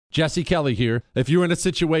Jesse Kelly here. If you're in a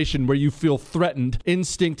situation where you feel threatened,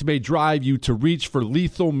 instinct may drive you to reach for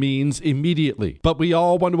lethal means immediately. But we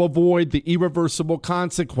all want to avoid the irreversible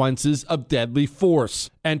consequences of deadly force.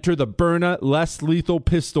 Enter the Byrna less lethal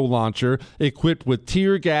pistol launcher equipped with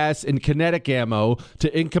tear gas and kinetic ammo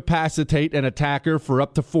to incapacitate an attacker for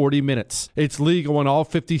up to 40 minutes. It's legal in all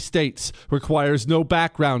 50 states, requires no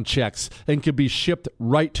background checks, and can be shipped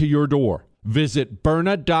right to your door. Visit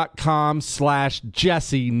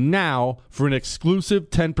Byrna.com/Jesse now for an exclusive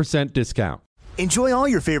 10% discount. Enjoy all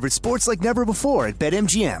your favorite sports like never before at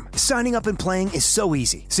BetMGM. Signing up and playing is so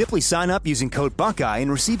easy. Simply sign up using code Buckeye and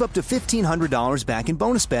receive up to $1,500 back in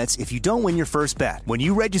bonus bets if you don't win your first bet. When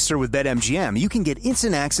you register with BetMGM, you can get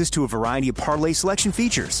instant access to a variety of parlay selection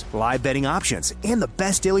features, live betting options, and the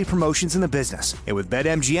best daily promotions in the business. And with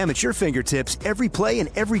BetMGM at your fingertips, every play and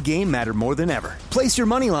every game matter more than ever. Place your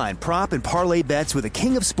moneyline, prop, and parlay bets with the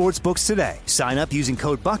king of sportsbooks today. Sign up using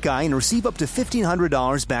code Buckeye and receive up to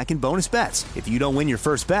 $1,500 back in bonus bets if you don't win your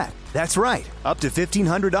first bet. That's right, up to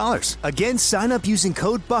 $1,500. Again, sign up using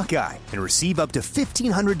code Buckeye and receive up to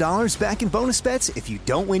 $1,500 back in bonus bets if you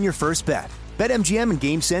don't win your first bet. BetMGM and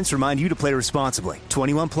GameSense remind you to play responsibly.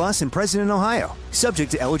 21 plus and present in Ohio.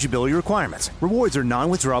 Subject to eligibility requirements. Rewards are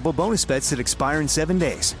non-withdrawable bonus bets that expire in 7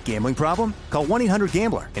 days. Gambling problem? Call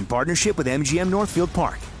 1-800-GAMBLER in partnership with MGM Northfield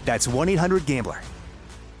Park. That's 1-800-GAMBLER.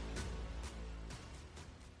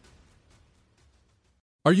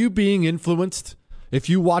 Are you being influenced? If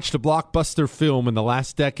you watched a blockbuster film in the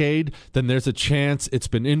last decade, then there's a chance it's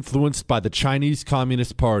been influenced by the Chinese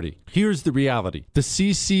Communist Party. Here's the reality. The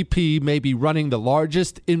CCP may be running the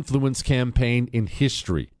largest influence campaign in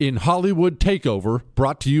history. In Hollywood Takeover,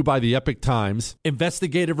 brought to you by the Epic Times,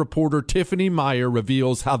 investigative reporter Tiffany Meyer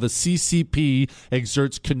reveals how the CCP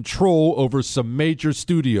exerts control over some major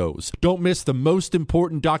studios. Don't miss the most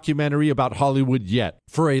important documentary about Hollywood yet.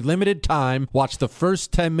 For a limited time, watch the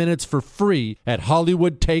first 10 minutes for free at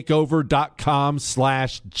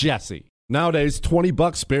HollywoodTakeover.com/Jesse. Nowadays,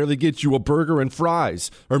 $20 barely gets you a burger and fries,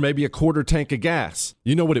 or maybe a quarter tank of gas.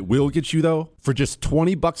 You know what it will get you, though? For just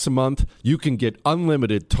 $20 a month, you can get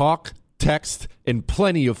unlimited talk, text, and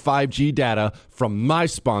plenty of 5G data from my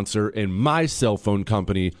sponsor and my cell phone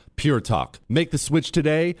company, Pure Talk. Make the switch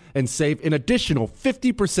today and save an additional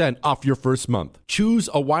 50% off your first month. Choose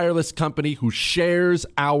a wireless company who shares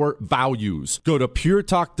our values. Go to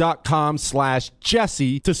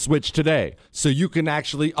puretalk.com/Jesse to switch today so you can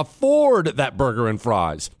actually afford that burger and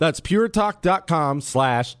fries. That's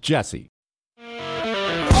puretalk.com/Jesse.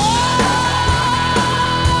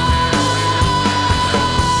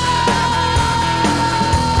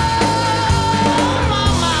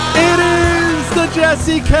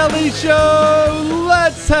 Jesse Kelly Show.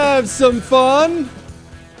 Let's have some fun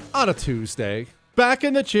on a Tuesday. Back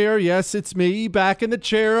in the chair. Yes, it's me back in the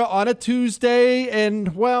chair on a Tuesday.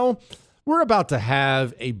 And, well, we're about to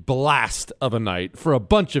have a blast of a night for a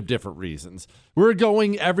bunch of different reasons. We're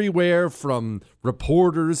going everywhere from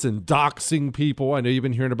reporters and doxing people. I know you've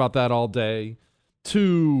been hearing about that all day.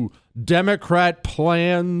 To Democrat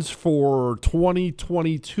plans for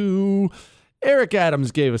 2022. Eric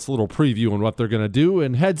Adams gave us a little preview on what they're going to do,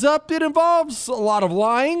 and heads up, it involves a lot of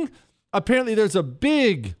lying. Apparently, there's a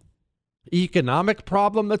big economic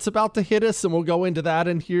problem that's about to hit us, and we'll go into that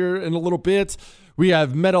in here in a little bit. We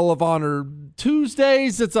have Medal of Honor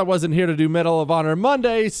Tuesday, since I wasn't here to do Medal of Honor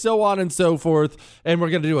Monday, so on and so forth, and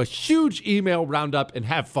we're going to do a huge email roundup and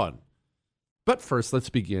have fun. But first,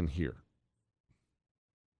 let's begin here.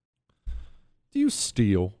 Do you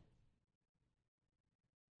steal?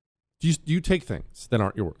 Do you take things that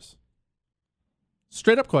aren't yours?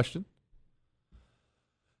 Straight up question.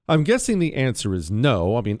 I'm guessing the answer is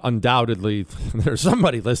no. I mean, undoubtedly, there's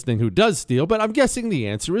somebody listening who does steal, but I'm guessing the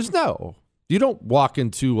answer is no. You don't walk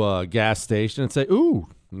into a gas station and say, ooh,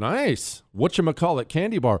 nice. Whatchamacallit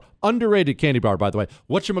candy bar. Underrated candy bar, by the way.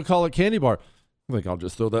 Whatchamacallit candy bar. I think I'll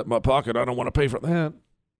just throw that in my pocket. I don't want to pay for that.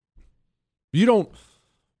 You don't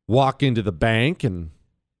walk into the bank and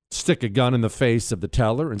stick a gun in the face of the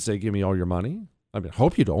teller and say, give me all your money. I mean, I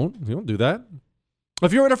hope you don't. You don't do that.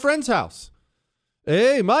 If you're at a friend's house,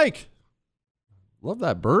 hey, Mike, love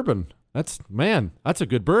that bourbon. That's a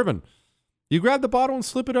good bourbon. You grab the bottle and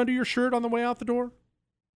slip it under your shirt on the way out the door?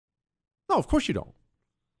 No, of course you don't.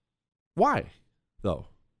 Why, though?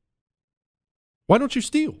 Why don't you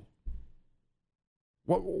steal?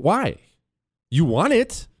 Why? You want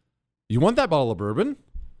it. You want that bottle of bourbon.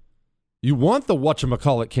 You want the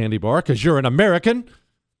whatchamacallit candy bar because you're an American.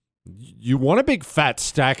 You want a big fat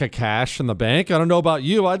stack of cash in the bank. I don't know about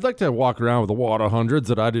you. I'd like to walk around with a wad of hundreds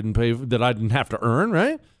that I didn't have to earn,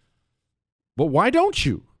 right? But why don't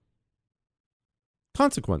you?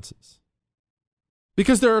 Consequences.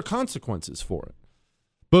 Because there are consequences for it,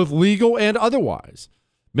 both legal and otherwise.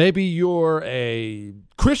 Maybe you're a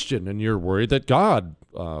Christian and you're worried that God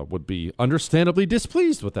would be understandably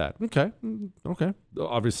displeased with that. Okay.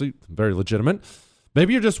 Obviously, very legitimate.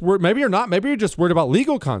 Maybe you're just maybe you're not. Maybe you're just worried about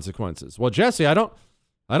legal consequences. Well, Jesse, I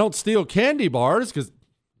don't steal candy bars because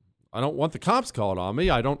I don't want the cops called on me.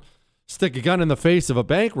 I don't stick a gun in the face of a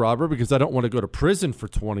bank robber because I don't want to go to prison for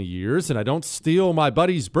 20 years. And I don't steal my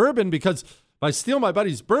buddy's bourbon because if I steal my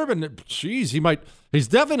buddy's bourbon, he's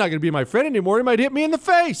definitely not going to be my friend anymore. He might hit me in the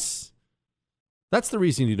face. That's the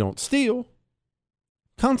reason you don't steal.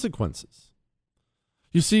 Consequences.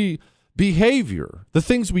 You see, behavior, the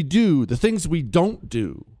things we do, the things we don't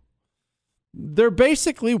do, they're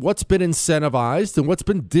basically what's been incentivized and what's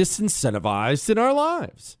been disincentivized in our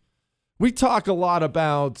lives. We talk a lot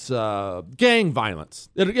about gang violence.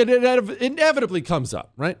 It inevitably comes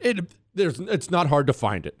up, right? It's not hard to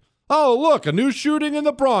find it. Oh, look, a new shooting in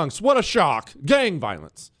the Bronx. What a shock. Gang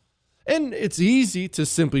violence. And it's easy to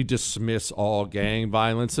simply dismiss all gang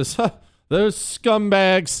violence as those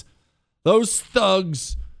scumbags, those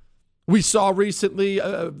thugs. We saw recently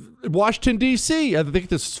Washington, D.C., I think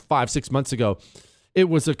this was 5-6 months ago. It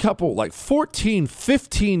was a couple, like 14,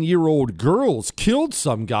 15-year-old girls killed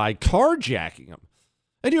some guy carjacking him.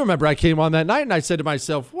 And you remember I came on that night and I said to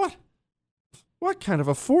myself, what kind of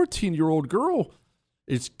a 14-year-old girl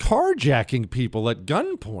is carjacking people at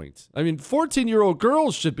gunpoint? I mean, 14-year-old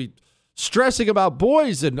girls should be stressing about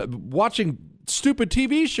boys and watching stupid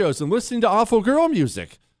TV shows and listening to awful girl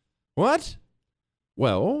music. What?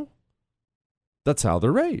 Well, that's how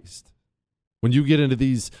they're raised. When you get into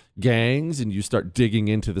these gangs and you start digging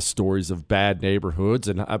into the stories of bad neighborhoods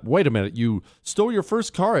and wait a minute, you stole your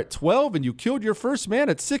first car at 12 and you killed your first man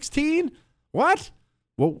at 16? What?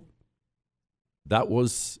 Well, that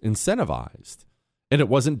was incentivized. And it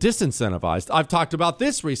wasn't disincentivized. I've talked about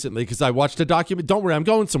this recently because I watched a document. Don't worry, I'm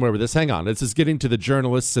going somewhere with this. Hang on. This is getting to the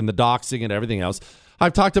journalists and the doxing and everything else.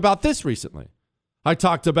 I've talked about this recently. I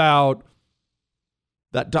talked about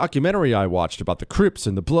that documentary I watched about the Crips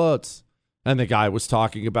and the Bloods. And the guy was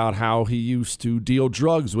talking about how he used to deal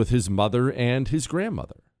drugs with his mother and his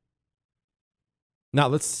grandmother. Now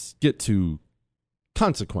let's get to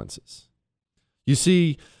consequences. You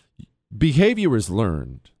see, behavior is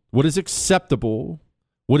learned. What is acceptable,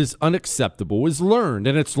 what is unacceptable is learned.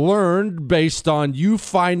 And it's learned based on you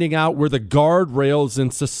finding out where the guardrails in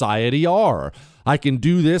society are. I can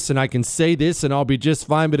do this and I can say this and I'll be just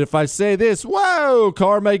fine. But if I say this, whoa,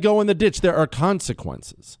 car may go in the ditch. There are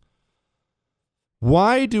consequences.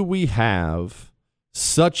 Why do we have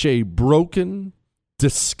such a broken,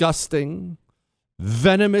 disgusting,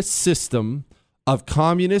 venomous system of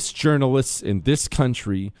communist journalists in this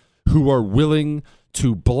country who are willing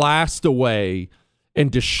to blast away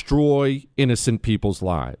and destroy innocent people's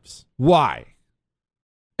lives? Why?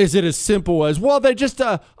 Is it as simple as, well, they're just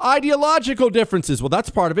ideological differences? Well,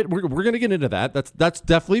 that's part of it. We're going to get into that. That's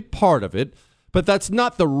definitely part of it, but that's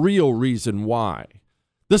not the real reason why.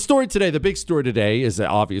 The story today, the big story today is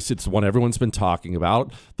obvious. It's the one everyone's been talking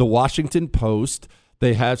about. The Washington Post,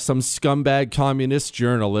 they have some scumbag communist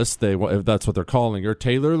journalist, that's what they're calling her,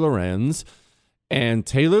 Taylor Lorenz. And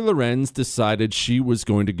Taylor Lorenz decided she was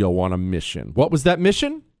going to go on a mission. What was that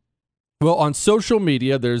mission? Well, on social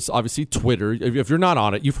media, there's obviously Twitter. If you're not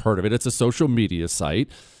on it, you've heard of it. It's a social media site.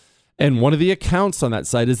 And one of the accounts on that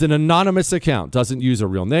site is an anonymous account. Doesn't use a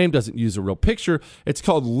real name, doesn't use a real picture. It's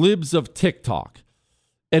called Libs of TikTok.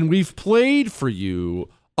 And we've played for you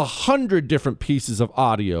 100 different pieces of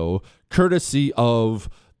audio courtesy of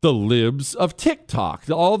the Libs of TikTok.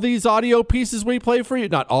 All these audio pieces we play for you,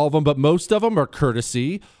 not all of them, but most of them are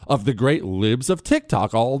courtesy of the great Libs of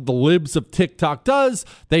TikTok. All the Libs of TikTok does,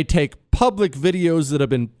 they take public videos that have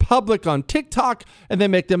been public on TikTok and they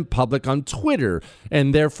make them public on Twitter.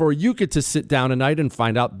 And therefore, you get to sit down tonight and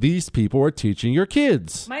find out these people are teaching your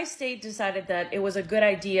kids. My state decided that it was a good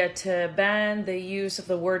idea to ban the use of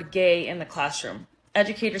the word gay in the classroom.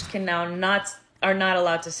 Educators can now are not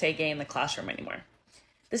allowed to say gay in the classroom anymore.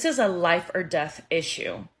 This is a life or death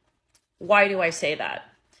issue. Why do I say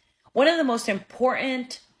that? One of the most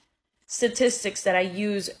important statistics that I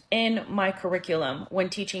use in my curriculum when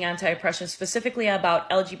teaching anti-oppression, specifically about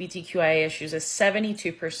LGBTQIA issues, is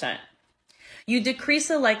 72%. You decrease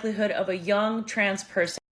the likelihood of a young trans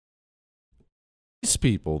person. These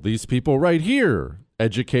people right here,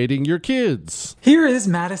 educating your kids. Here is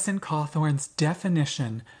Madison Cawthorn's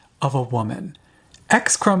definition of a woman.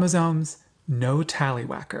 X chromosomes, no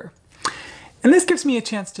tallywhacker. And this gives me a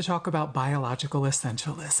chance to talk about biological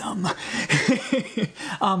essentialism.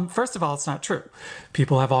 First of all, it's not true.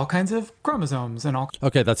 People have all kinds of chromosomes and all.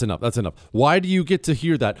 Okay, that's enough. That's enough. Why do you get to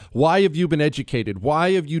hear that? Why have you been educated?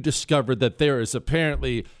 Why have you discovered that there is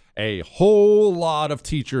apparently a whole lot of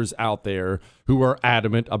teachers out there who are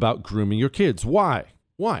adamant about grooming your kids? Why?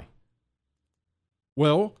 Why?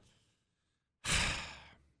 Well,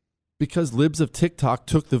 because libs of TikTok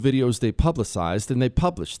took the videos they publicized and they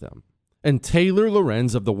published them. And Taylor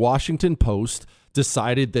Lorenz of the Washington Post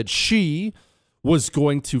decided that she was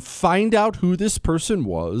going to find out who this person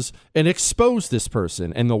was and expose this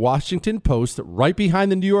person. And the Washington Post, right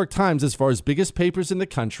behind the New York Times as far as biggest papers in the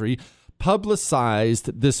country,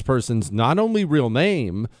 publicized this person's not only real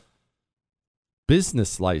name,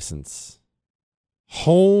 business license,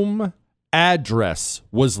 home address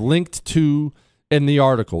was linked to in the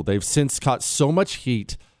article. They've since caught so much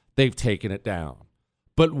heat, they've taken it down.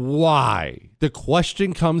 But why? The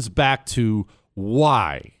question comes back to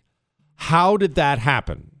why? How did that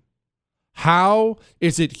happen? How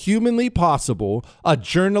is it humanly possible a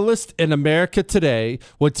journalist in America today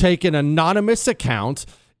would take an anonymous account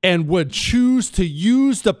and would choose to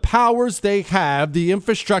use the powers they have, the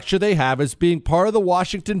infrastructure they have as being part of the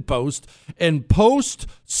Washington Post, and post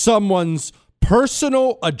someone's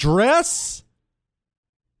personal address?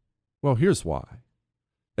 Well, here's why.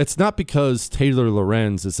 It's not because Taylor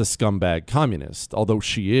Lorenz is a scumbag communist, although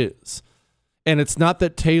she is. And it's not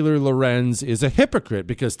that Taylor Lorenz is a hypocrite,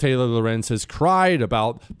 because Taylor Lorenz has cried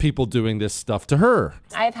about people doing this stuff to her.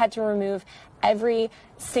 I've had to remove every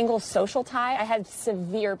single social tie. I had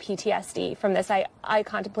severe PTSD from this. I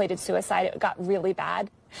contemplated suicide. It got really bad.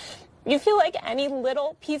 You feel like any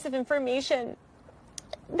little piece of information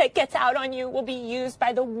that gets out on you will be used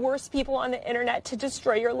by the worst people on the internet to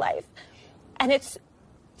destroy your life. And it's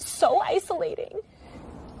so isolating.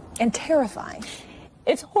 And terrifying.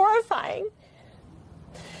 It's horrifying.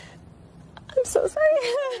 I'm so sorry.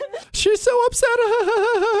 She's so upset.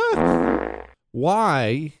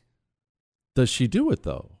 Why does she do it,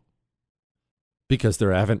 though? Because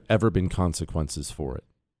there haven't ever been consequences for it.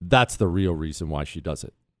 That's the real reason why she does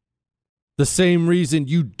it. The same reason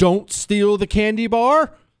you don't steal the candy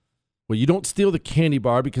bar? Well, you don't steal the candy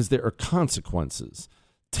bar because there are consequences.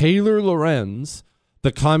 Taylor Lorenz,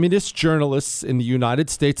 the communist journalists in the United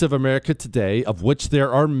States of America today, of which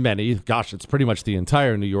there are many, gosh, it's pretty much the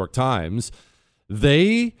entire New York Times,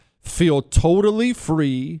 they feel totally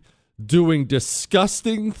free doing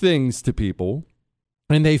disgusting things to people,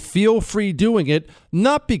 and they feel free doing it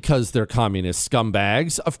not because they're communist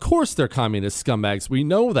scumbags. Of course they're communist scumbags. We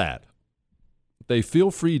know that. They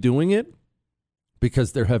feel free doing it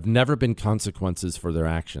because there have never been consequences for their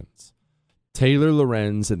actions. Taylor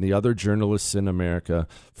Lorenz and the other journalists in America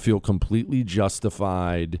feel completely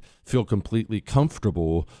justified, feel completely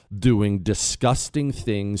comfortable doing disgusting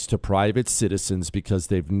things to private citizens because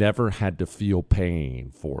they've never had to feel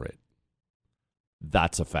pain for it.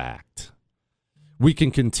 That's a fact. We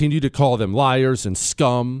can continue to call them liars and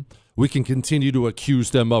scum. We can continue to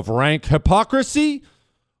accuse them of rank hypocrisy,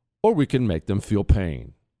 or we can make them feel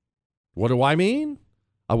pain. What do I mean?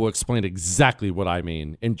 I will explain exactly what I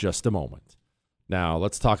mean in just a moment. Now,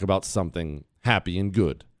 let's talk about something happy and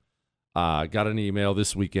good. Got an email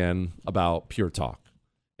this weekend about Pure Talk.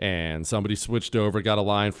 And somebody switched over, got a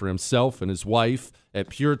line for himself and his wife at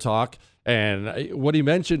Pure Talk. And what he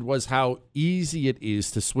mentioned was how easy it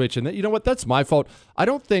is to switch. And that, you know what? That's my fault. I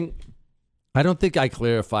don't think I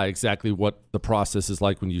clarify exactly what the process is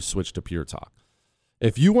like when you switch to Pure Talk.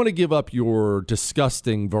 If you want to give up your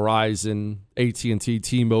disgusting Verizon, AT&T,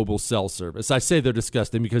 T-Mobile cell service, I say they're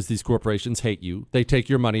disgusting because these corporations hate you. They take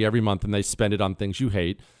your money every month and they spend it on things you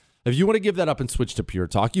hate. If you want to give that up and switch to Pure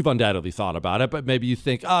Talk, you've undoubtedly thought about it, but maybe you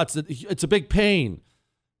think, it's a big pain.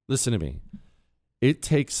 Listen to me. It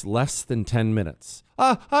takes less than 10 minutes.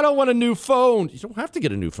 I don't want a new phone. You don't have to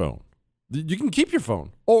get a new phone. You can keep your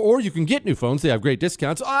phone, or you can get new phones. They have great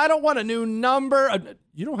discounts. I don't want a new number.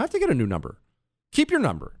 You don't have to get a new number. Keep your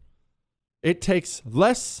number. It takes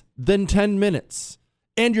less than 10 minutes,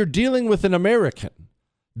 and you're dealing with an American.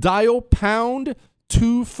 Dial pound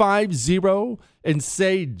 250 and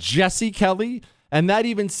say Jesse Kelly, and that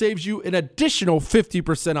even saves you an additional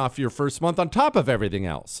 50% off your first month on top of everything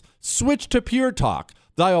else. Switch to Pure Talk.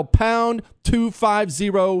 Dial pound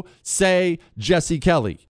 250, say Jesse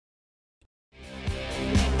Kelly.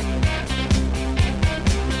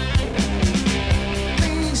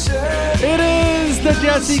 It is the the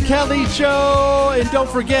Jesse Kelly Show. And don't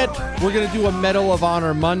forget, we're going to do a Medal of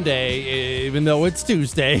Honor Monday, even though it's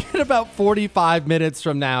Tuesday, in about 45 minutes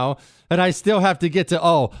from now. And I still have to get to,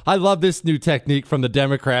 I love this new technique from the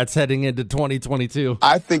Democrats heading into 2022.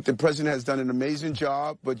 I think the president has done an amazing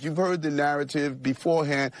job, but you've heard the narrative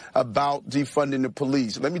beforehand about defunding the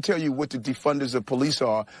police. Let me tell you what the defunders of police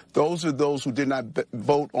are. Those are those who did not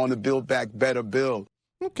vote on the Build Back Better bill.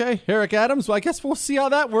 Okay, Eric Adams, well, I guess we'll see how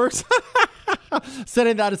that works.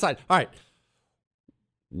 Setting that aside. All right.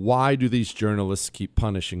 Why do these journalists keep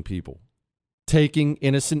punishing people? Taking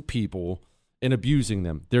innocent people and abusing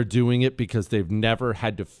them. They're doing it because they've never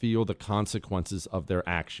had to feel the consequences of their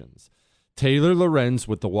actions. Taylor Lorenz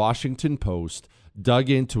with the Washington Post dug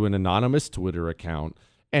into an anonymous Twitter account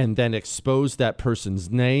and then exposed that person's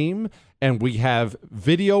name. And we have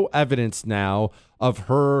video evidence now of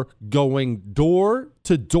her going door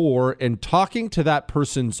to door and talking to that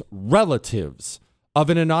person's relatives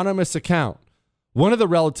of an anonymous account. One of the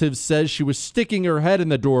relatives says she was sticking her head in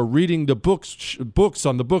the door reading the books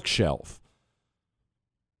on the bookshelf.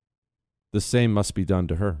 The same must be done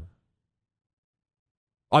to her.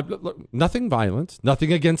 Nothing violent,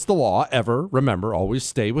 nothing against the law ever. Remember, always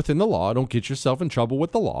stay within the law. Don't get yourself in trouble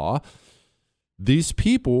with the law. These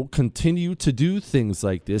people continue to do things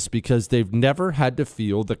like this because they've never had to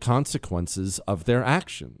feel the consequences of their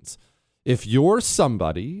actions. If you're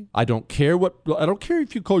somebody, I don't care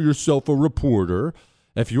if you call yourself a reporter,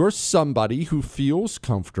 if you're somebody who feels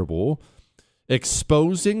comfortable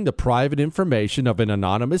exposing the private information of an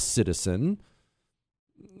anonymous citizen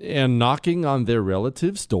and knocking on their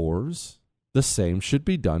relatives' doors, the same should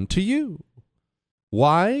be done to you.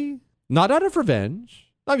 Why? Not out of revenge.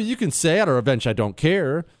 I mean, you can say out of revenge, I don't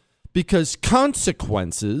care, because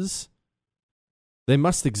consequences, they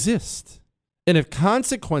must exist. And if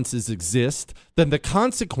consequences exist, then the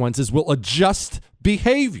consequences will adjust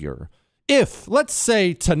behavior. If, let's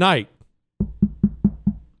say tonight,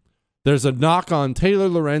 there's a knock on Taylor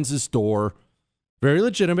Lorenz's door, very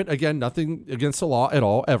legitimate, again, nothing against the law at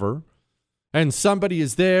all, ever, and somebody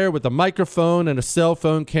is there with a microphone and a cell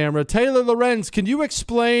phone camera. Taylor Lorenz, can you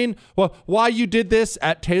explain why you did this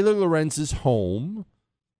at Taylor Lorenz's home?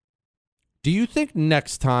 Do you think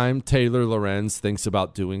next time Taylor Lorenz thinks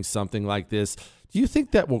about doing something like this, do you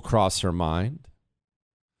think that will cross her mind?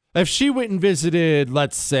 If she went and visited,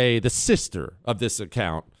 let's say, the sister of this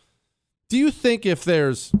account, do you think if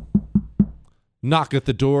there's knock at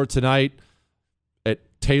the door tonight at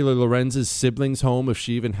Taylor Lorenz's siblings' home, if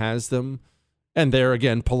she even has them, and they're,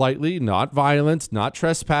 again, politely, not violent, not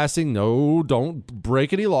trespassing, no, don't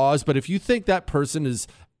break any laws, but if you think that person is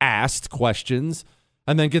asked questions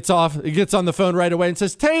and then gets on the phone right away and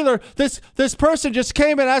says, Taylor, this person just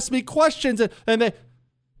came and asked me questions, and they...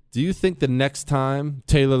 Do you think the next time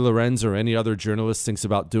Taylor Lorenz or any other journalist thinks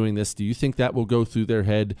about doing this, do you think that will go through their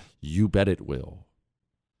head? You bet it will.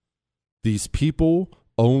 These people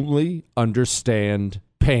only understand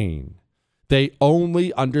pain. They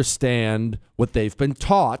only understand what they've been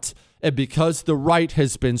taught. And because the right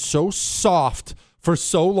has been so soft for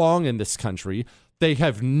so long in this country, they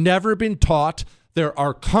have never been taught there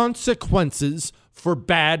are consequences for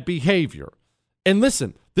bad behavior. And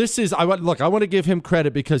listen, I want to give him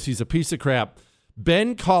credit because he's a piece of crap.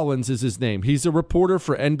 Ben Collins is his name. He's a reporter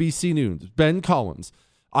for NBC News. Ben Collins.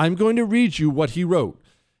 I'm going to read you what he wrote.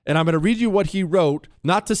 And I'm going to read you what he wrote,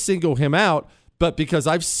 not to single him out, but because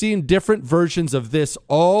I've seen different versions of this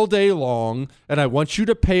all day long, and I want you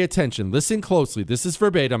to pay attention. Listen closely. This is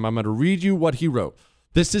verbatim. I'm going to read you what he wrote.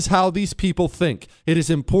 This is how these people think. It is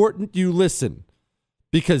important you listen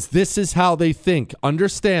because this is how they think.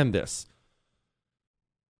 Understand this.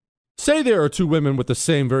 Say there are two women with the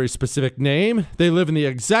same very specific name. They live in the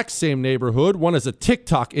exact same neighborhood. One is a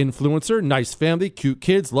TikTok influencer, nice family, cute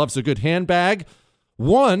kids, loves a good handbag.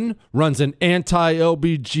 One runs an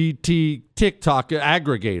anti-LGBT TikTok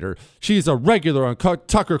aggregator. She's a regular on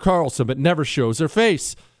Tucker Carlson, but never shows her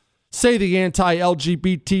face. Say the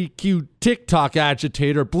anti-LGBTQ TikTok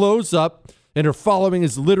agitator blows up and her following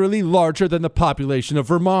is literally larger than the population of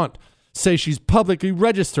Vermont. Say she's publicly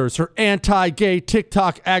registers her anti-gay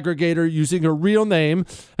TikTok aggregator using her real name,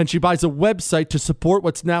 and she buys a website to support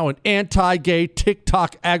what's now an anti-gay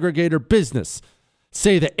TikTok aggregator business.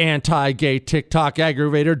 Say the anti-gay TikTok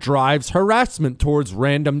aggregator drives harassment towards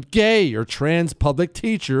random gay or trans public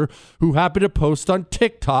teacher who happen to post on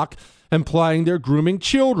TikTok implying they're grooming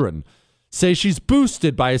children. Say she's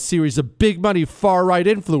boosted by a series of big money far-right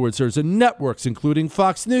influencers and networks, including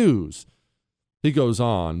Fox News. He goes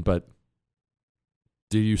on, but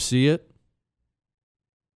do you see it?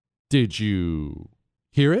 Did you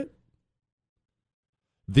hear it?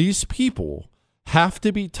 These people have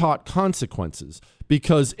to be taught consequences,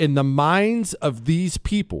 because in the minds of these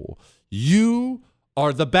people, you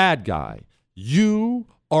are the bad guy. You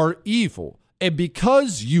are evil. And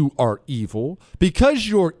because you are evil, because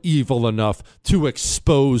you're evil enough to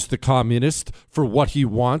expose the communist for what he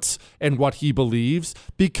wants and what he believes,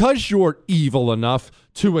 because you're evil enough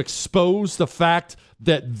to expose the fact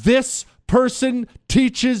that this person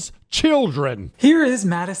teaches children. Here is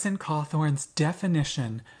Madison Cawthorn's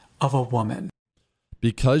definition of a woman.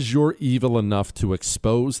 Because you're evil enough to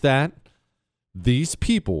expose that, these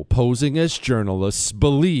people posing as journalists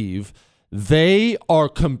believe they are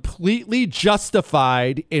completely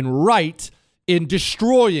justified and right in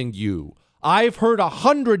destroying you. I've heard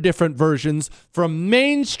 100 different versions from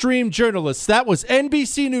mainstream journalists. That was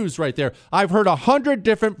NBC News right there. I've heard 100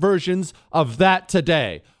 different versions of that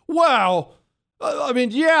today. Well, I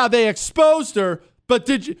mean, yeah, they exposed her, but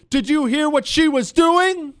did you hear what she was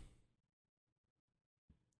doing?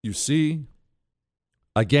 You see,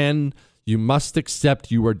 again, you must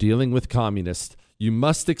accept you are dealing with communists. You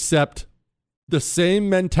must accept the same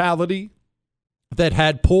mentality that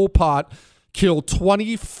had Pol Pot kill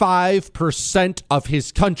 25% of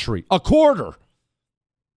his country, a quarter,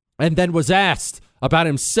 and then was asked about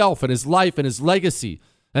himself and his life and his legacy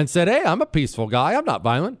and said, hey, I'm a peaceful guy. I'm not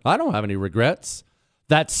violent. I don't have any regrets.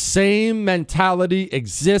 That same mentality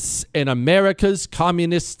exists in America's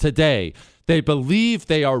communists today. They believe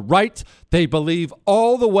they are right. They believe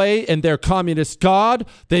all the way in their communist God.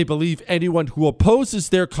 They believe anyone who opposes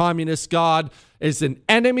their communist God is an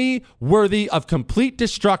enemy worthy of complete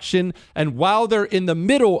destruction. And while they're in the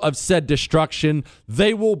middle of said destruction,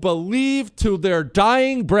 they will believe to their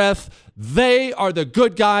dying breath they are the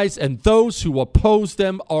good guys and those who oppose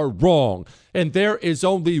them are wrong. And there is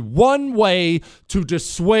only one way to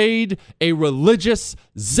dissuade a religious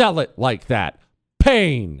zealot like that: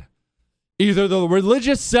 pain. Either the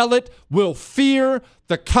religious zealot will fear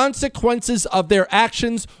the consequences of their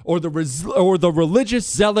actions, or the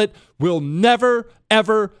religious zealot will never,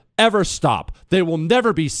 ever, ever stop. They will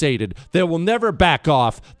never be sated. They will never back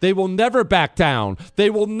off. They will never back down. They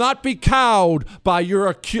will not be cowed by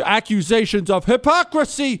your accusations of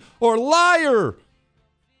hypocrisy or liar.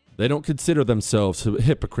 They don't consider themselves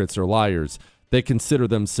hypocrites or liars. They consider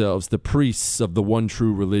themselves the priests of the one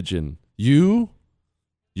true religion. You're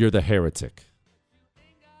the heretic.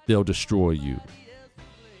 They'll destroy you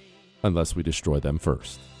unless we destroy them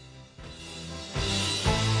first.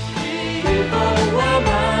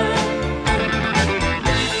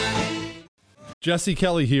 Jesse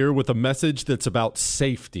Kelly here with a message that's about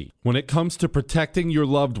safety. When it comes to protecting your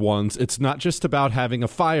loved ones, it's not just about having a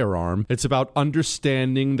firearm. It's about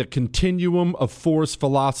understanding the continuum of force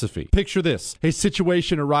philosophy. Picture this. A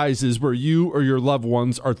situation arises where you or your loved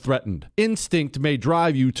ones are threatened. Instinct may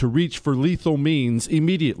drive you to reach for lethal means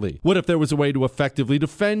immediately. What if there was a way to effectively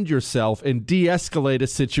defend yourself and de-escalate a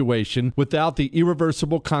situation without the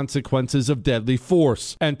irreversible consequences of deadly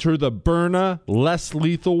force? Enter the Byrna less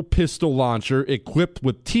lethal pistol launcher, equipped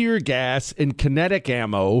with tear gas and kinetic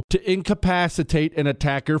ammo to incapacitate an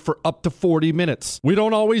attacker for up to 40 minutes. We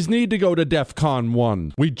don't always need to go to DEFCON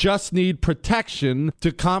 1. We just need protection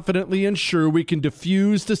to confidently ensure we can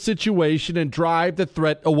defuse the situation and drive the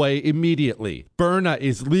threat away immediately. Byrna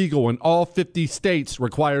is legal in all 50 states,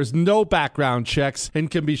 requires no background checks, and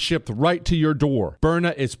can be shipped right to your door.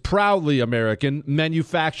 Byrna is proudly American,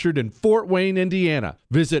 manufactured in Fort Wayne, Indiana.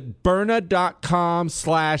 Visit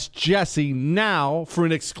Byrna.com/Jesse now for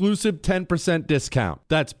an exclusive 10% discount.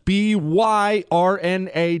 That's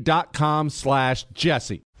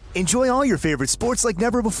BYRNA.com/Jesse. Enjoy all your favorite sports like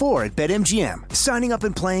never before at BetMGM. Signing up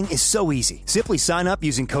and playing is so easy. Simply sign up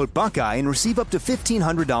using code Buckeye and receive up to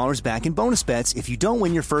 $1,500 back in bonus bets if you don't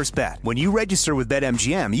win your first bet. When you register with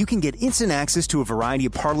BetMGM, you can get instant access to a variety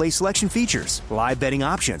of parlay selection features, live betting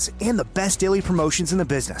options, and the best daily promotions in the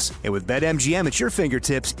business. And with BetMGM at your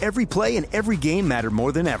fingertips, every play and every game matter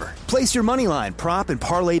more than ever. Place your moneyline, prop, and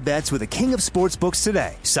parlay bets with the king of sportsbooks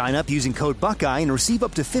today. Sign up using code Buckeye and receive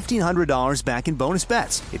up to $1,500 back in bonus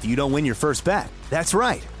bets if you don't win your first bet. That's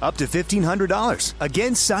right, up to $1,500.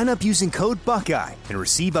 Again, sign up using code Buckeye and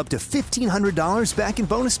receive up to $1,500 back in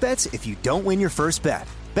bonus bets if you don't win your first bet.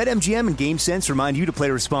 BetMGM and GameSense remind you to play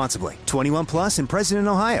responsibly. 21 plus and present in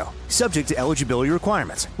Ohio. Subject to eligibility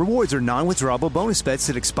requirements. Rewards are non-withdrawable bonus bets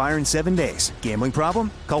that expire in 7 days. Gambling problem?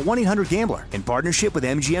 Call 1-800-GAMBLER in partnership with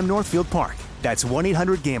MGM Northfield Park. That's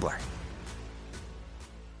 1-800-GAMBLER.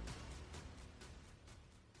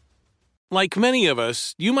 Like many of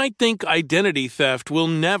us, you might think identity theft will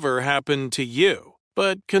never happen to you.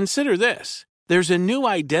 But consider this. There's a new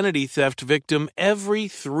identity theft victim every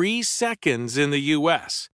 3 seconds in the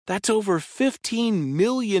U.S. That's over 15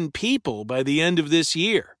 million people by the end of this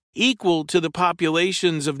year, equal to the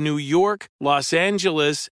populations of New York, Los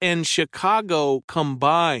Angeles, and Chicago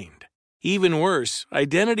combined. Even worse,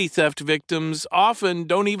 identity theft victims often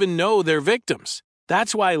don't even know they're victims.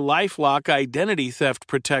 That's why LifeLock Identity Theft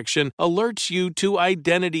Protection alerts you to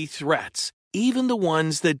identity threats, even the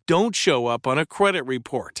ones that don't show up on a credit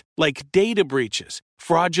report, like data breaches,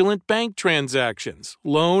 fraudulent bank transactions,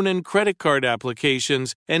 loan and credit card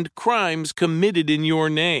applications, and crimes committed in your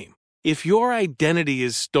name. If your identity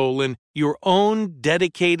is stolen, your own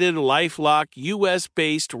dedicated LifeLock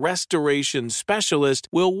U.S.-based restoration specialist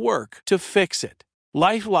will work to fix it.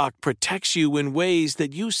 LifeLock protects you in ways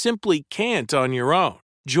that you simply can't on your own.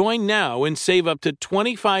 Join now and save up to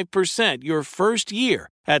 25% your first year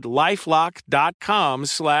at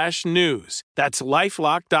LifeLock.com/news. That's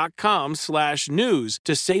LifeLock.com/news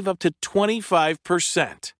to save up to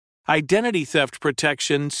 25%. Identity theft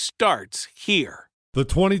protection starts here. The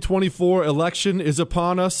 2024 election is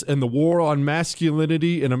upon us, and the war on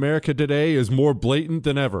masculinity in America today is more blatant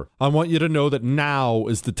than ever. I want you to know that now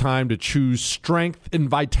is the time to choose strength and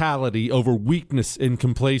vitality over weakness and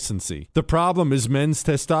complacency. The problem is men's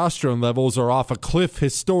testosterone levels are off a cliff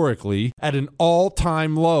historically at an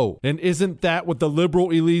all-time low. And isn't that what the liberal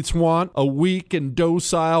elites want? A weak and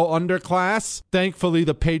docile underclass? Thankfully,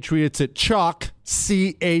 the patriots at Chalk,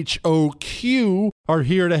 CHOQ, are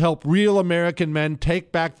here to help real American men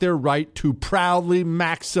take back their right to proudly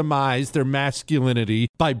maximize their masculinity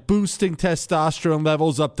by boosting testosterone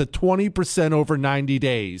levels up to 20% over 90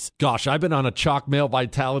 days. Gosh, I've been on a Chalk male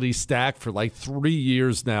vitality stack for like 3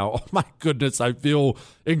 years now. Oh my goodness, I feel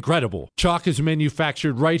incredible. Chalk is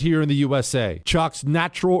manufactured right here in the USA. Chalk's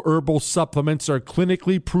natural herbal supplements are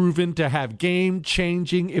clinically proven to have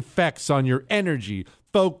game-changing effects on your energy,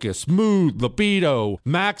 focus, mood, libido.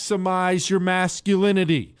 Maximize your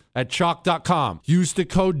masculinity at Chalk.com. Use the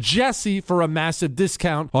code Jesse for a massive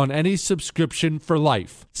discount on any subscription for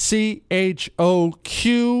life. CHOQ.com,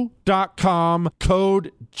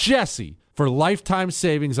 code Jesse for lifetime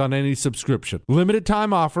savings on any subscription. Limited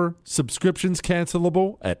time offer. Subscriptions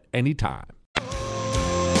cancelable at any time.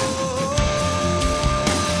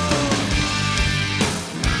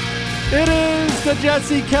 It is the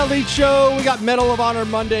Jesse Kelly Show. We got Medal of Honor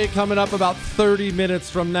Monday coming up about 30 minutes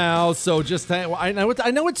from now. So just, I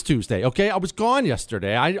know it's Tuesday, okay? I was gone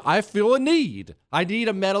yesterday. I feel a need. I need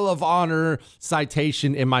a Medal of Honor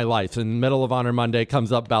citation in my life. And Medal of Honor Monday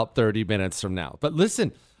comes up about 30 minutes from now. But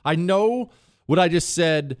listen, I know what I just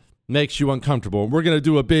said makes you uncomfortable. We're going to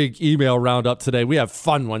do a big email roundup today. We have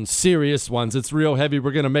fun ones, serious ones. It's real heavy.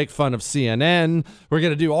 We're going to make fun of CNN. We're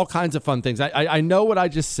going to do all kinds of fun things. I know what I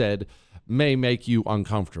just said may make you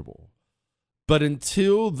uncomfortable. But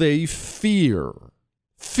until they fear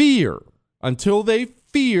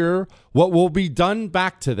what will be done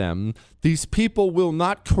back to them, these people will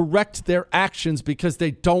not correct their actions because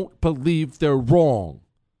they don't believe they're wrong.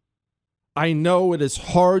 I know it is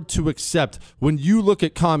hard to accept when you look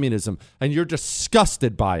at communism and you're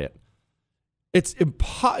disgusted by it. It's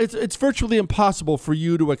virtually impossible for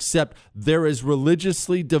you to accept they're as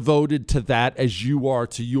religiously devoted to that as you are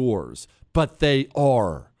to yours. But they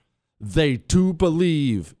are. They do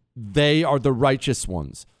believe they are the righteous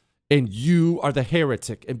ones, and you are the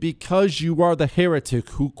heretic. And because you are the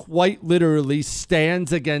heretic who quite literally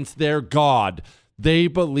stands against their God, they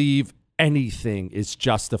believe anything is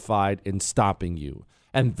justified in stopping you.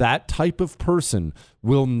 And that type of person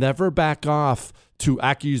will never back off to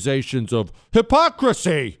accusations of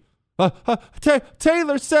hypocrisy.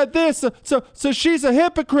 Taylor said this, so she's a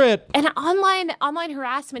hypocrite. And online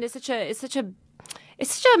harassment is such a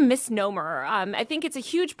misnomer. I think it's a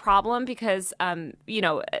huge problem because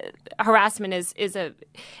harassment is a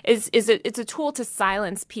tool to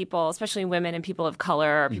silence people, especially women and people of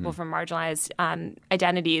color or people from marginalized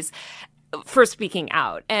identities, for speaking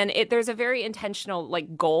out. And there's a very intentional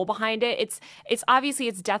goal behind it. It's obviously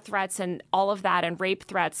it's death threats and all of that and rape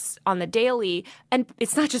threats on the daily. And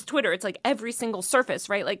it's not just Twitter. It's every single surface,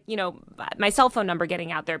 right? My cell phone number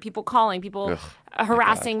getting out there, people calling, people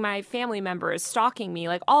harassing my family members, stalking me.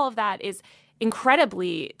 All of that is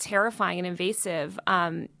incredibly terrifying and invasive.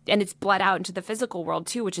 And it's bled out into the physical world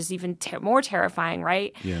too, which is even more terrifying,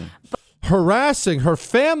 right? Yeah. Harassing her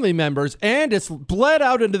family members, and it's bled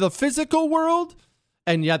out into the physical world.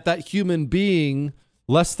 And yet that human being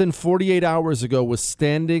less than 48 hours ago was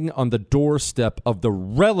standing on the doorstep of the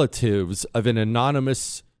relatives of an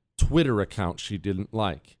anonymous Twitter account she didn't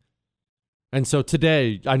like. And so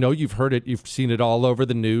today, I know you've heard it. You've seen it all over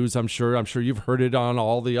the news. I'm sure you've heard it on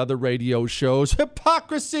all the other radio shows.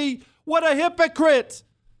 Hypocrisy. What a hypocrite.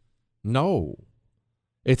 No,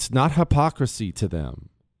 it's not hypocrisy to them.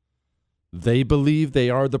 They believe they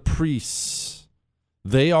are the priests.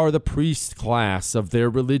 They are the priest class of their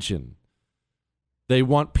religion. They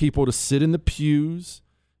want people to sit in the pews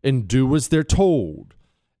and do as they're told.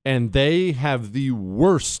 And they have the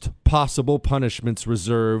worst possible punishments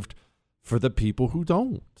reserved for the people who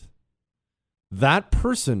don't. That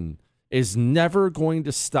person is never going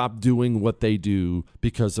to stop doing what they do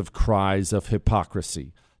because of cries of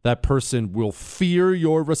hypocrisy. That person will fear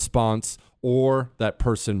your response, or that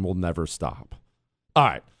person will never stop. All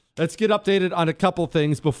right, let's get updated on a couple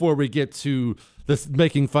things before we get to this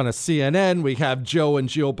making fun of CNN. We have Joe and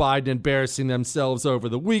Jill Biden embarrassing themselves over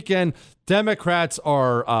the weekend. Democrats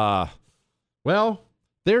are,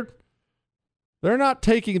 they're not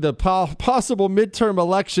taking the possible midterm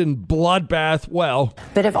election bloodbath well.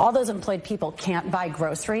 But if all those employed people can't buy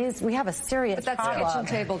groceries, we have a serious problem. But that's kitchen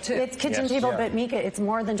table, too. It's kitchen table, yeah. But Mika, it's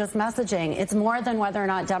more than just messaging. It's more than whether or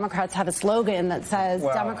not Democrats have a slogan that says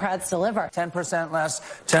Democrats deliver. 10% less,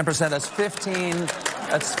 10%, that's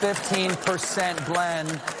 15%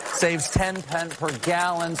 blend, saves 10 pence per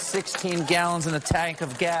gallon, 16 gallons in a tank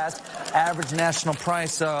of gas. Average national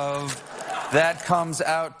price of that comes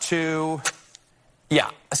out to... Yeah,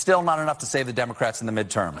 still not enough to save the Democrats in the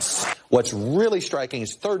midterms. What's really striking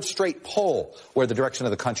is third straight poll where the direction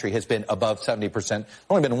of the country has been above 70%.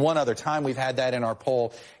 Only been one other time we've had that in our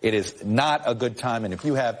poll. It is not a good time. And if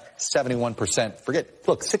you have 71%,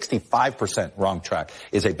 look, 65% wrong track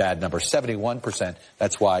is a bad number. 71%,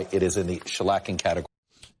 that's why it is in the shellacking category.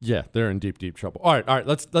 Yeah, they're in deep, deep trouble. All right,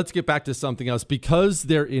 let's get back to something else. Because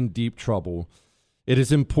they're in deep trouble, it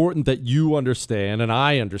is important that you understand and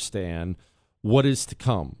I understand what is to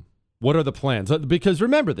come. What are the plans? Because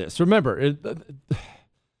remember this.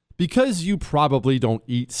 Because you probably don't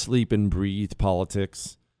eat, sleep, and breathe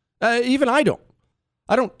politics. Even I don't.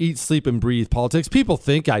 I don't eat, sleep, and breathe politics. People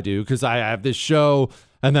think I do because I have this show,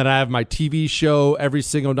 and then I have my TV show every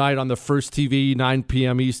single night on the First TV, 9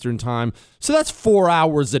 p.m. Eastern time. So that's 4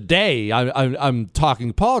 hours a day I'm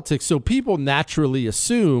talking politics. So people naturally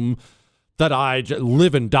assume that I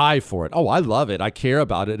live and die for it. Oh, I love it. I care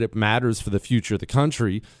about it. It matters for the future of the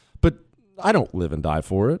country. But I don't live and die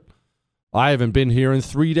for it. I haven't been here in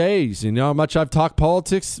 3 days. You know how much I've talked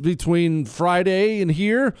politics between Friday and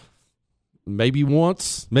here? Maybe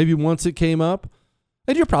once it came up.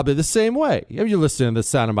 And you're probably the same way. You're listening to the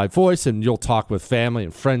sound of my voice, and you'll talk with family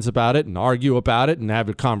and friends about it and argue about it and have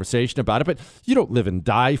a conversation about it. But you don't live and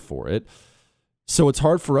die for it. So it's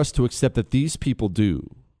hard for us to accept that these people do.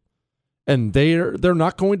 And they're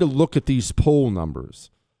not going to look at these poll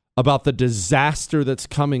numbers about the disaster that's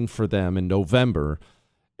coming for them in November,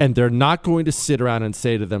 and they're not going to sit around and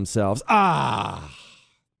say to themselves,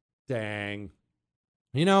 dang.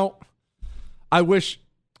 You know, I wish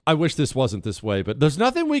this wasn't this way, but there's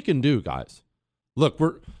nothing we can do, guys. Look,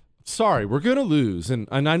 we're going to lose, and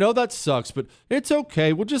I know that sucks, but it's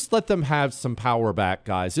okay. We'll just let them have some power back,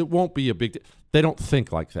 guys. It won't be a big deal. They don't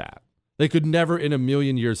think like that. They could never in a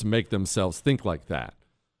million years make themselves think like that.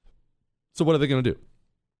 So what are they going to do?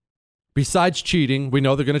 Besides cheating, we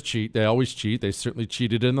know they're going to cheat. They always cheat. They certainly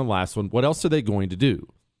cheated in the last one. What else are they going to do?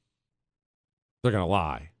 They're going to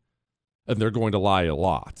lie. And they're going to lie a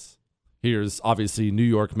lot. Here's obviously New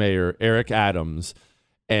York Mayor Eric Adams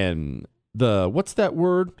and what's that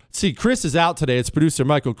word? See, Chris is out today. It's producer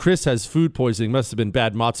Michael. Chris has food poisoning. Must have been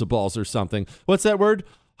bad matzo balls or something. What's that word?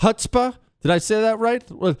 Chutzpah? Did I say that right?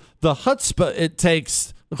 The chutzpah it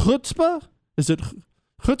takes. Chutzpah? Is it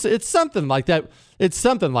chutzpah? It's something like that. It's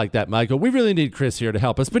something like that, Michael. We really need Chris here to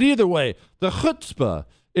help us. But either way, the chutzpah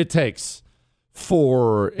it takes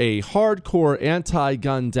for a hardcore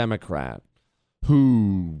anti-gun Democrat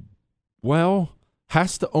who,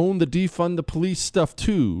 has to own the defund the police stuff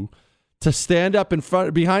too, to stand up in front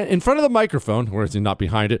of the microphone, or is he not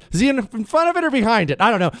behind it? Is he in front of it or behind it? I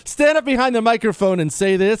don't know. Stand up behind the microphone and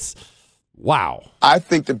say this. Wow. I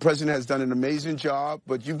think the president has done an amazing job,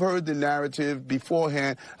 but you've heard the narrative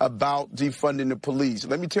beforehand about defunding the police.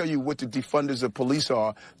 Let me tell you what the defunders of police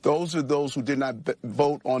are. Those are those who did not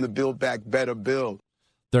vote on the Build Back Better bill.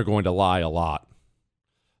 They're going to lie a lot.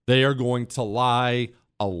 They are going to lie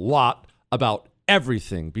a lot about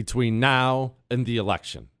everything between now and the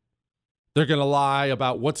election. They're going to lie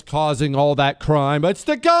about what's causing all that crime. It's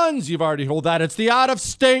the guns. You've already heard that. It's the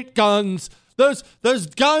out-of-state guns. Those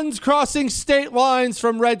guns crossing state lines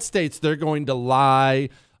from red states. They're going to lie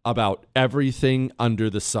about everything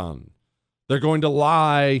under the sun. They're going to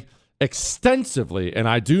lie extensively, and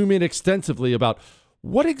I do mean extensively, about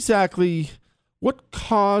what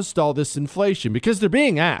caused all this inflation, because they're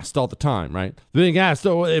being asked all the time, right? They're being asked,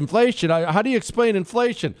 inflation, how do you explain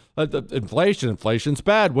inflation? Inflation's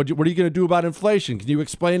bad. What are you going to do about inflation? Can you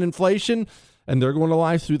explain inflation? And they're going to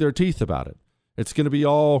lie through their teeth about it. It's going to be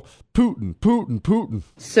all Putin, Putin, Putin.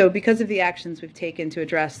 So because of the actions we've taken to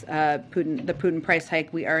address the Putin price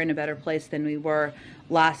hike, we are in a better place than we were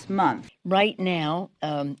last month. Right now,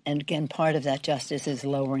 and again, part of that justice is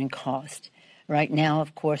lowering cost. Right now,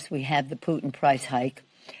 of course, we have the Putin price hike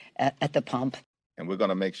at the pump. And we're going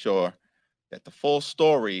to make sure that the full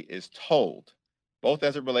story is told, both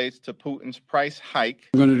as it relates to Putin's price hike.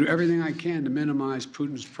 I'm going to do everything I can to minimize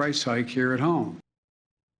Putin's price hike here at home.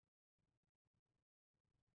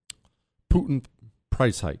 Putin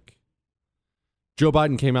price hike. Joe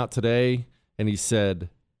Biden came out today and he said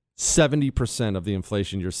 70% of the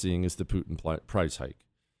inflation you're seeing is the Putin price hike.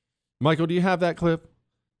 Michael, do you have that clip?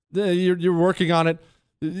 You're working on it.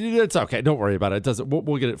 It's okay. Don't worry about it. It doesn't.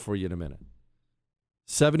 We'll get it for you in a minute.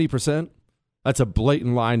 70%? That's a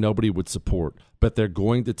blatant lie nobody would support. But they're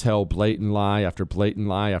going to tell blatant lie after blatant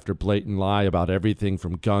lie after blatant lie about everything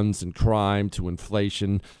from guns and crime to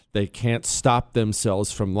inflation. They can't stop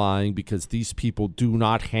themselves from lying because these people do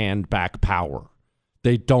not hand back power.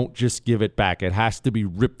 They don't just give it back. It has to be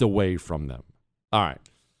ripped away from them. All right.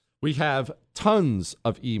 We have tons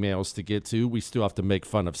of emails to get to. We still have to make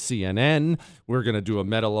fun of CNN. We're going to do a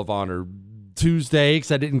Medal of Honor Tuesday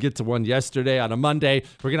because I didn't get to one yesterday on a Monday.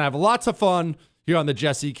 We're going to have lots of fun here on the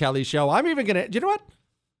Jesse Kelly Show. I'm even going to, you know what?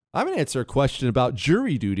 I'm going to answer a question about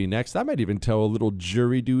jury duty next. I might even tell a little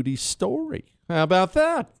jury duty story. How about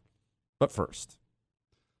that? But first,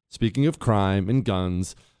 speaking of crime and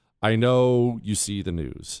guns, I know you see the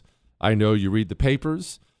news. I know you read the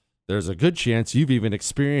papers. There's a good chance you've even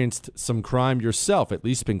experienced some crime yourself, at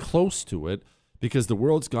least been close to it, because the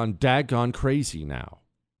world's gone daggone crazy now.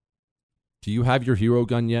 Do you have your hero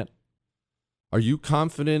gun yet? Are you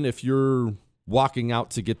confident if you're walking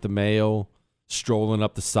out to get the mail, strolling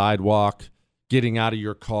up the sidewalk, getting out of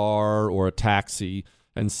your car or a taxi,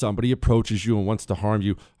 and somebody approaches you and wants to harm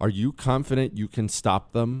you, are you confident you can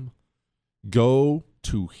stop them? Go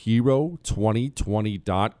to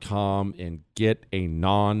hero2020.com and get a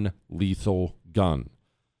non-lethal gun.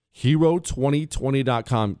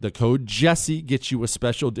 Hero2020.com. The code Jesse gets you a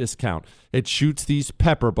special discount. It shoots these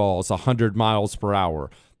pepper balls 100 miles per hour.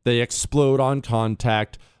 They explode on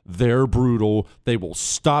contact. They're brutal. They will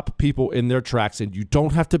stop people in their tracks, and you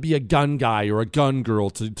don't have to be a gun guy or a gun girl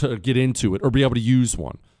to get into it or be able to use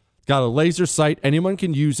one. It's got a laser sight. Anyone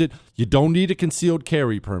can use it. You don't need a concealed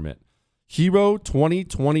carry permit.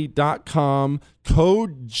 Hero2020.com.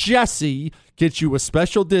 Code Jesse gets you a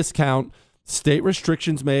special discount. State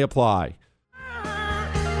restrictions may apply.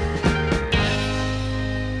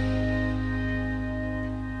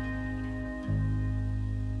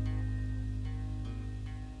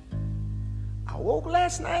 I woke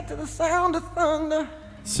last night to the sound of thunder.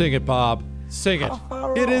 Sing it, Bob. Sing it.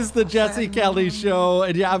 It is the Jesse Kelly Show.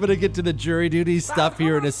 And yeah, I'm going to get to the jury duty stuff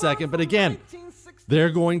here in a second. But again, they're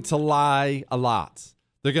going to lie a lot.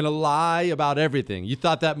 They're going to lie about everything. You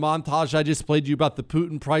thought that montage I just played you about the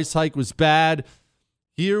Putin price hike was bad?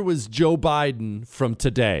 Here was Joe Biden from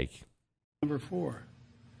today. Number 4.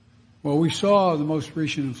 Well, we saw the most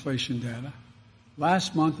recent inflation data.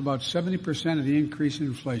 Last month, about 70% of the increase in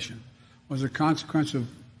inflation was a consequence of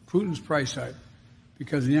Putin's price hike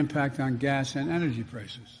because of the impact on gas and energy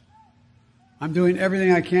prices. I'm doing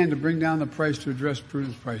everything I can to bring down the price to address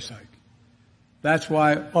Putin's price hike. That's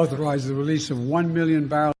why I authorized the release of 1 million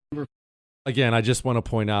barrels. Again, I just want to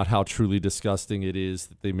point out how truly disgusting it is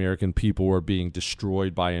that the American people are being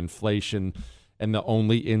destroyed by inflation, and the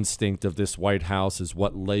only instinct of this White House is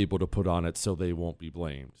what label to put on it so they won't be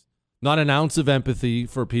blamed. Not an ounce of empathy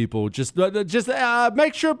for people. Just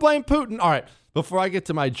make sure blame Putin. All right, before I get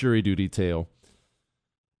to my jury duty tale,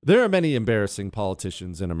 there are many embarrassing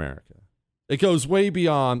politicians in America. It goes way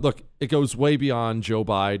beyond, it goes way beyond Joe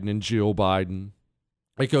Biden and Jill Biden.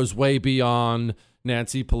 It goes way beyond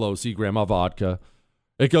Nancy Pelosi, Grandma Vodka.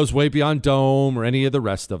 It goes way beyond Dome or any of the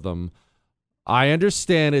rest of them. I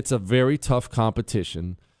understand it's a very tough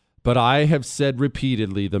competition, but I have said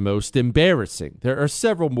repeatedly the most embarrassing. There are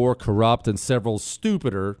several more corrupt and several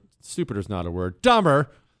stupider is not a word,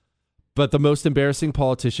 dumber, but the most embarrassing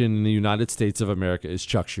politician in the United States of America is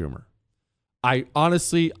Chuck Schumer. I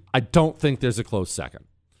don't think there's a close second.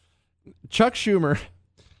 Chuck Schumer,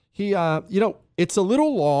 he, it's a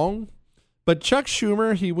little long, but Chuck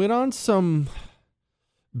Schumer, he went on some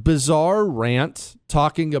bizarre rant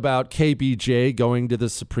talking about KBJ going to the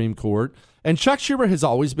Supreme Court. And Chuck Schumer has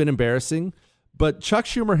always been embarrassing, but Chuck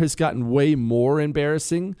Schumer has gotten way more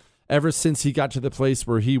embarrassing ever since he got to the place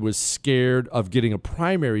where he was scared of getting a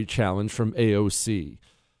primary challenge from AOC.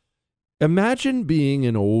 Imagine being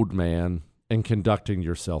an old man and conducting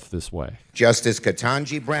yourself this way. Justice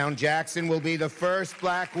Ketanji Brown Jackson will be the first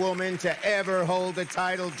black woman to ever hold the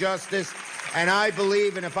title justice, and I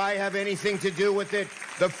believe, and if I have anything to do with it,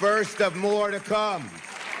 the first of more to come.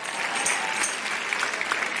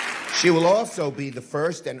 She will also be the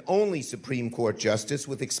first and only Supreme Court justice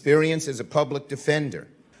with experience as a public defender.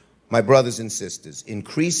 My brothers and sisters,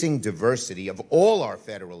 increasing diversity of all our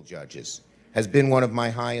federal judges has been one of my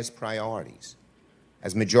highest priorities.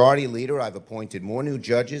 As majority leader, I've appointed more new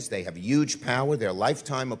judges. They have huge power. They're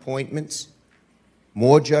lifetime appointments.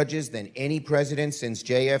 More judges than any president since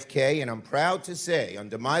JFK. And I'm proud to say,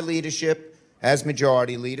 under my leadership as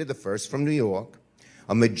majority leader, the first from New York,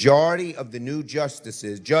 a majority of the new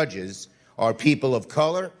judges are people of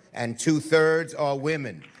color, and 2/3 are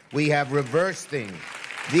women. We have reversed things.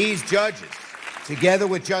 These judges, together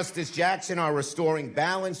with Justice Jackson, are restoring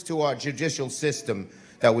balance to our judicial system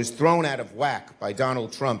that was thrown out of whack by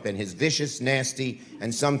Donald Trump and his vicious, nasty,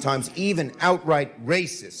 and sometimes even outright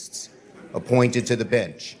racists appointed to the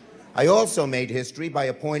bench. I also made history by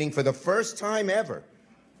appointing for the first time ever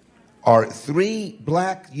our 3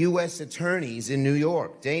 black U.S. attorneys in New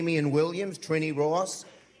York, Damian Williams, Trini Ross,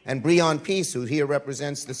 and Breon Peace, who here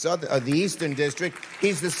represents the Eastern District.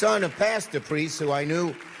 He's the son of Pastor Peace, who I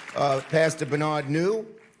knew, Pastor Bernard knew.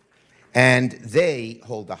 And they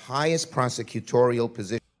hold the highest prosecutorial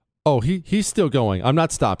position. Oh, he's still going. I'm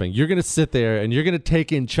not stopping. You're going to sit there and you're going to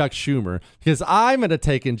take in Chuck Schumer because I'm going to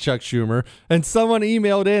take in Chuck Schumer. And someone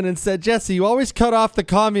emailed in and said, Jesse, you always cut off the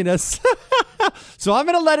communists. So I'm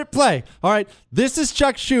going to let it play. All right. This is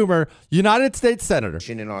Chuck Schumer, United States Senator.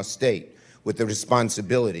 In our state with the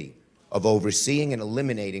responsibility of overseeing and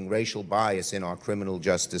eliminating racial bias in our criminal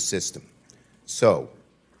justice system. So,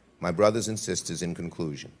 my brothers and sisters, in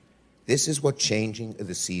conclusion, this is what changing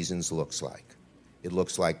the seasons looks like. It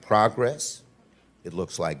looks like progress. It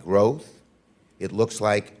looks like growth. It looks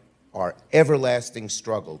like our everlasting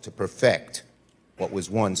struggle to perfect what was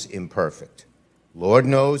once imperfect. Lord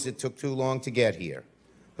knows it took too long to get here.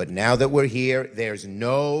 But now that we're here, there's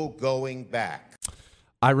no going back.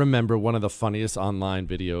 I remember one of the funniest online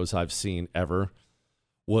videos I've seen ever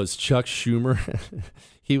was Chuck Schumer.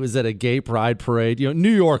 He was at a gay pride parade. You know,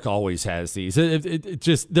 New York always has these. It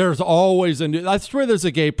just, there's always I swear there's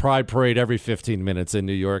a gay pride parade every 15 minutes in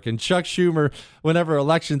New York. And Chuck Schumer, whenever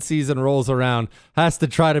election season rolls around, has to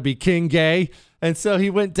try to be king gay. And so he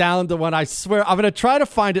went down to one. I swear, I'm going to try to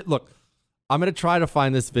find it. Look, I'm going to try to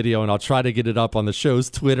find this video, and I'll try to get it up on the show's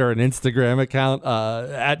Twitter and Instagram account,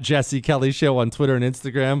 at Jesse Kelly Show on Twitter and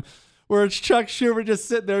Instagram, where it's Chuck Schumer just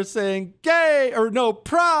sitting there saying, gay, or no,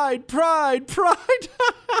 pride, pride, pride.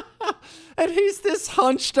 And he's this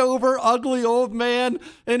hunched over, ugly old man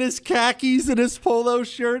in his khakis and his polo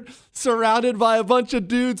shirt, surrounded by a bunch of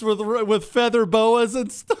dudes with feather boas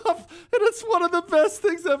and stuff. And it's one of the best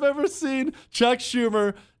things I've ever seen. Chuck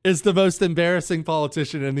Schumer is the most embarrassing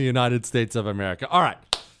politician in the United States of America. All right.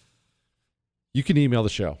 You can email the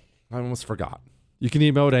show. I almost forgot. You can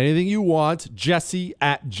email it anything you want.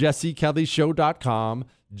 Jesse@jessekellyshow.com.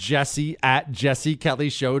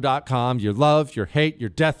 Jesse@jessekellyshow.com. Your love, your hate, your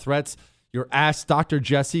death threats, your Ask Dr.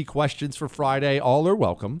 Jesse questions for Friday, all are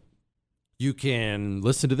welcome. You can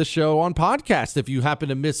listen to the show on podcast if you happen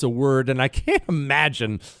to miss a word, and I can't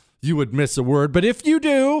imagine you would miss a word, but if you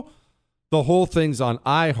do, the whole thing's on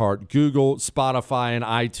iHeart, Google, Spotify, and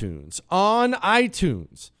iTunes. On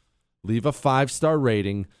iTunes, leave a 5-star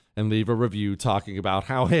rating and leave a review talking about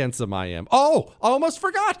how handsome I am. Oh, I almost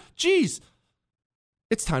forgot. Jeez.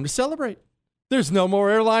 It's time to celebrate. There's no more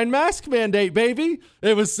airline mask mandate, baby.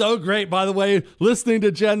 It was so great, by the way, listening to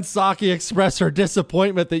Jen Psaki express her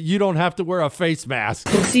disappointment that you don't have to wear a face mask.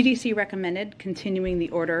 The CDC recommended continuing the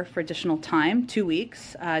order for additional time, 2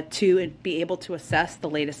 weeks, to be able to assess the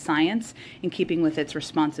latest science in keeping with its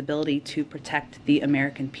responsibility to protect the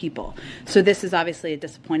American people. So this is obviously a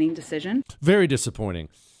disappointing decision. Very disappointing.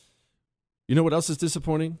 You know what else is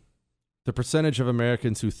disappointing? The percentage of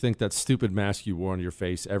Americans who think that stupid mask you wore on your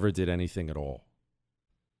face ever did anything at all.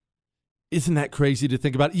 Isn't that crazy to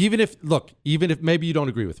think about? Even if maybe you don't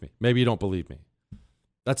agree with me, maybe you don't believe me,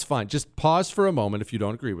 that's fine. Just pause for a moment if you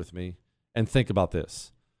don't agree with me and think about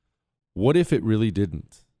this. What if it really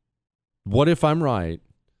didn't? What if I'm right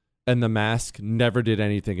and the mask never did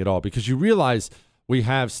anything at all? Because you realize we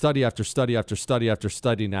have study after study after study after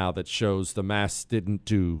study now that shows the mask didn't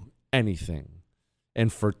do anything.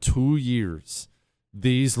 And for 2 years,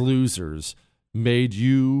 these losers made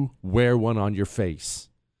you wear one on your face.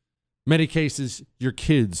 Many cases, your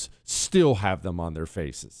kids still have them on their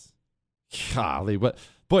faces. Golly, but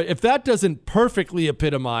if that doesn't perfectly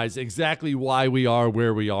epitomize exactly why we are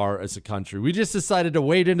where we are as a country, we just decided to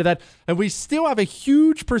wade into that, and we still have a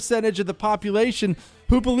huge percentage of the population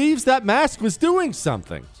who believes that mask was doing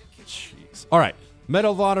something. Jeez. All right,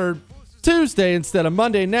 Medal of Honor Tuesday instead of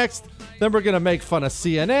Monday next. Then we're going to make fun of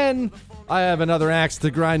CNN. I have another axe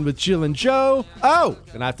to grind with Jill and Joe. Oh,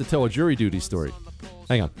 and I have to tell a jury duty story.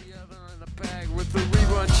 Hang on. With the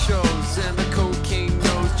rerun shows and the cocaine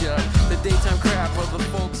knows ya, the daytime crap of the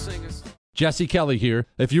folk singers. Jesse Kelly here.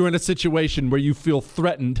 If you're in a situation where you feel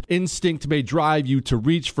threatened, instinct may drive you to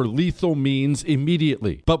reach for lethal means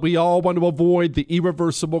immediately. But we all want to avoid the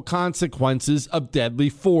irreversible consequences of deadly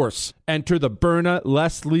force. Enter the Byrna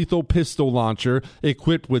less lethal pistol launcher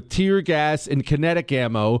equipped with tear gas and kinetic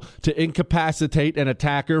ammo to incapacitate an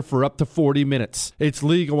attacker for up to 40 minutes. It's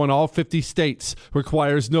legal in all 50 states,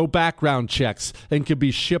 requires no background checks, and can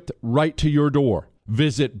be shipped right to your door.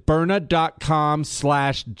 Visit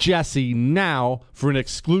Byrna.com/Jesse now for an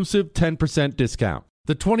exclusive 10% discount.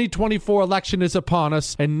 The 2024 election is upon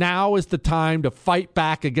us, and now is the time to fight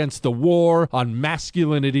back against the war on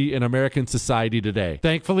masculinity in American society today.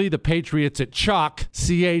 Thankfully, the patriots at CHOQ,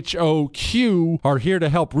 CHOQ, are here to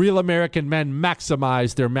help real American men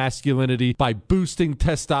maximize their masculinity by boosting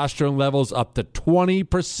testosterone levels up to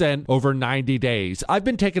 20% over 90 days. I've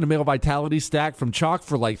been taking a male vitality stack from CHOQ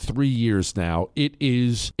for like 3 years now. It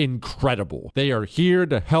is incredible. They are here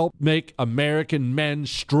to help make American men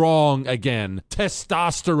strong again. Testosterone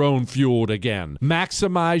fueled again.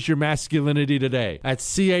 Maximize your masculinity today at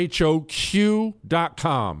CHOQ.com.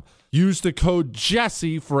 Use the code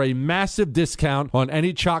Jesse for a massive discount on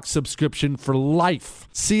any CHOQ subscription for life.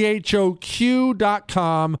 CHOQ.com,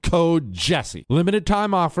 code Jesse. Limited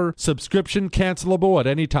time offer. Subscription cancelable at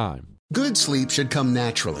any time. Good sleep should come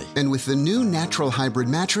naturally, and with the new Natural Hybrid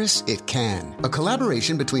mattress, it can. A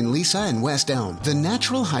collaboration between Lisa and West Elm, the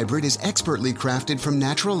Natural Hybrid is expertly crafted from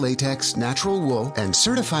natural latex, natural wool, and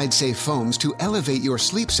certified safe foams to elevate your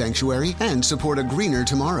sleep sanctuary and support a greener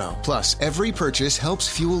tomorrow. Plus, every purchase helps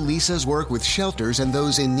fuel Lisa's work with shelters and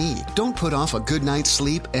those in need. Don't put off a good night's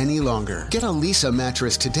sleep any longer. Get a Lisa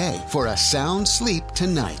mattress today for a sound sleep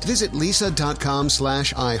tonight. Visit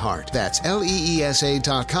lisa.com/iHeart. That's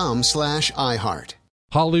LEESA.com/iHeart.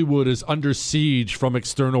 Hollywood is under siege from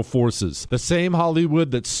external forces. The same Hollywood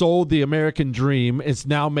that sold the American dream is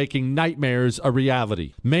now making nightmares a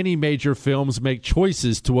reality. Many major films make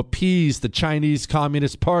choices to appease the Chinese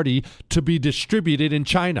Communist Party to be distributed in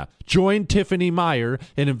China. Join Tiffany Meyer,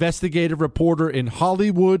 an investigative reporter in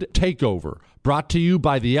Hollywood Takeover, brought to you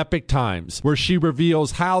by the Epic Times, where she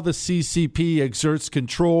reveals how the CCP exerts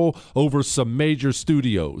control over some major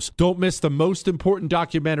studios. Don't miss the most important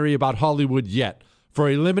documentary about Hollywood yet. For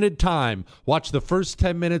a limited time, watch the first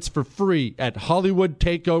 10 minutes for free at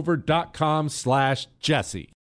HollywoodTakeover.com/Jesse.